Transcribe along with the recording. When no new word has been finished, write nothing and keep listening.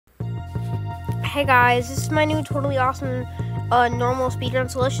Hey guys, this is my new totally awesome normal speedrun,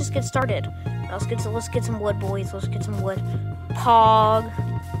 so let's just get started. Let's get some wood, boys. Let's get some wood. Pog.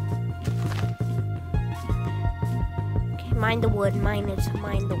 Okay, mine the wood. Mine the wood.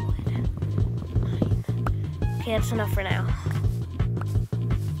 Mine. Okay, that's enough for now.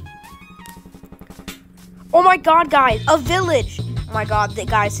 Oh my god, guys, a village! Oh my god,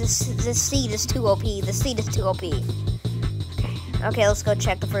 guys, this seed is too OP. The seed is too OP. Okay, let's go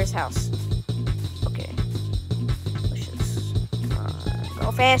check the first house. Okay. Let's just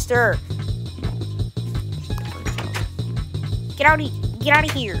go faster. Get out of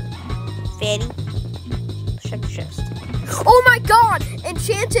here, fatty. Let's check the chest. Oh my god!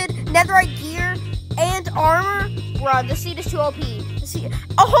 Enchanted netherite gear and armor. Bro, this seed is too OP.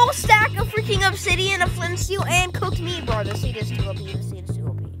 A whole stack of freaking obsidian, a flint steel, and cooked meat, bro. This seed is too OP. This seed is too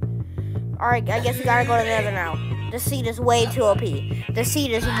OP. Alright, I guess we gotta go to the nether now. This seed is way too OP. The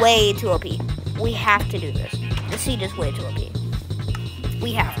seed is way too OP. We have to do this. The seed is way too OP.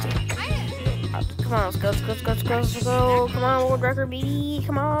 We have to. Come on, let's go. Come on, world record, baby.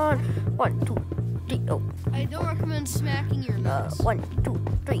 Come on. 1, 2, 3. Oh. I don't recommend smacking your nuts. 1, 2,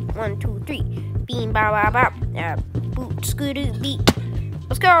 3. 1, 2, 3. Bean, bow, bow, bow. Boot, scooter, beat.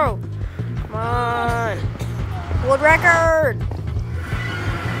 Let's go. Come on. World record.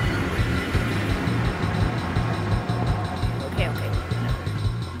 Okay.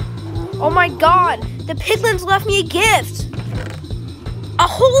 Oh my god. The piglins left me a gift. A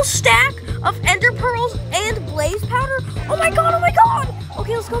whole stack of ender pearls and blaze powder. Oh my god.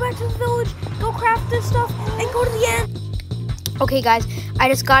 Okay, let's go back to the village. Go craft this stuff and go to the end. Okay, guys. I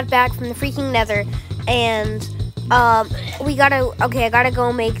just got back from the freaking nether. And I gotta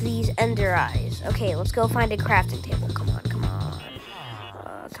go make these ender eyes. Okay, let's go find a crafting table. Come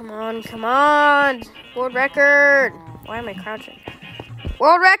on. World record. Why am I crouching?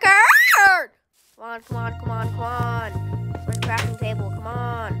 World record! Come on. Where's the crafting table? Come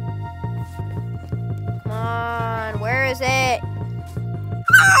on. Where is it? Come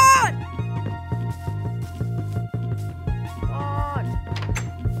on!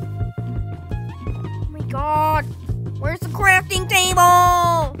 God, where's the crafting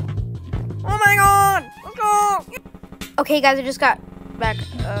table? Oh my god, let's go. Okay, guys, I just got back.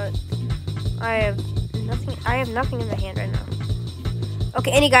 I have nothing in my hand right now.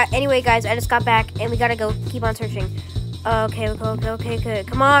 Okay, anyway, guys, I just got back and we gotta go keep on searching. Okay, good.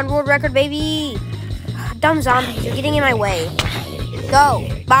 Come on, world record, baby. Dumb zombies, you're getting in my way. Go,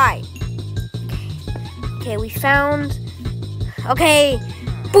 bye. Okay, we found. Okay,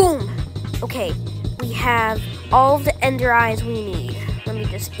 boom. Okay. We have all of the ender eyes we need. Let me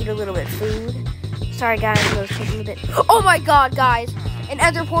just eat a little bit of food. Sorry, guys, I was taking a bit. Oh my god, guys. An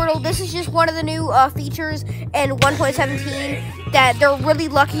ender portal. This is just one of the new features in 1.17 that they're really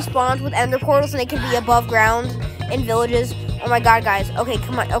lucky spawns with ender portals and they can be above ground in villages. Oh my god, guys. Okay,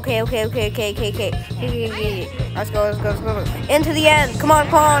 come on. Okay. Let's go. Into the end. Come on.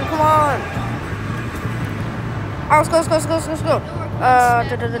 Oh, let's go.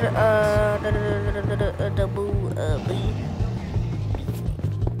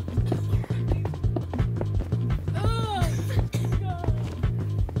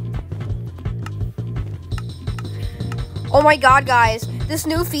 Oh my god, guys, this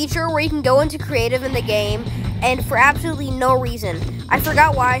new feature where you can go into creative in the game and for absolutely no reason. I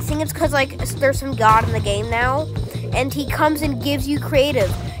forgot why. I think it's because there's some god in the game now and he comes and gives you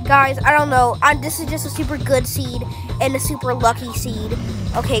creative. Guys, I don't know. This is just a super good seed and a super lucky seed.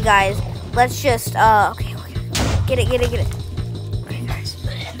 Okay, guys, let's just, okay. Get it. Okay, guys.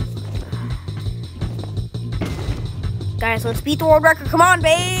 Guys, let's beat the world record. Come on,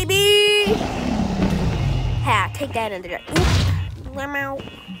 baby. Ha, take that in there. I'm out.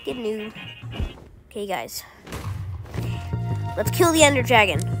 Get new. Okay, guys. Let's kill the ender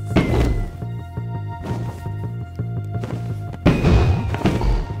dragon.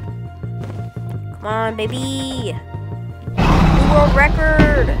 Come on, baby. New world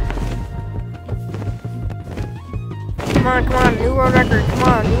record. Come on. New world record.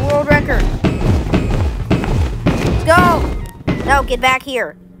 New world record. Let's go. No, get back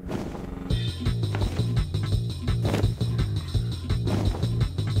here.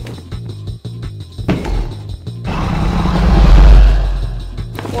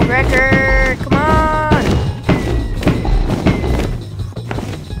 World record. Come on.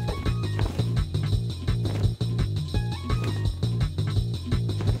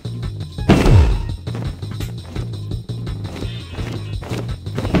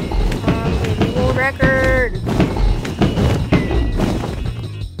 Record.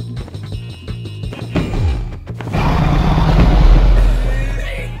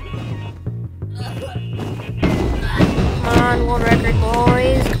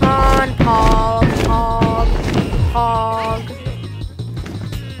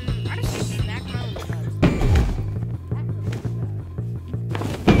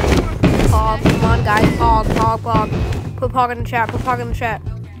 Pog. Come on, guys. Pog, Pog, Pog. Put Pog in the chat. Put Pog in the chat.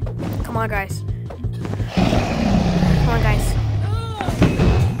 Come on, guys. Come on, guys.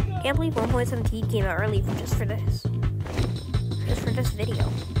 Can't believe 1.17 came out early just for this. Just for this video.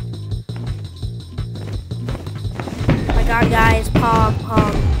 Oh my god, guys. Pog,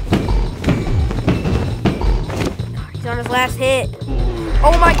 Pog. He's on his last hit.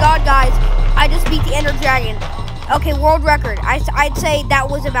 Oh my god, guys. I just beat the Ender Dragon. Okay, world record. I'd say that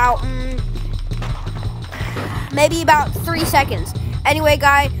was about maybe about 3 seconds. Anyway,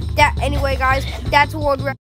 guys, that's a world record.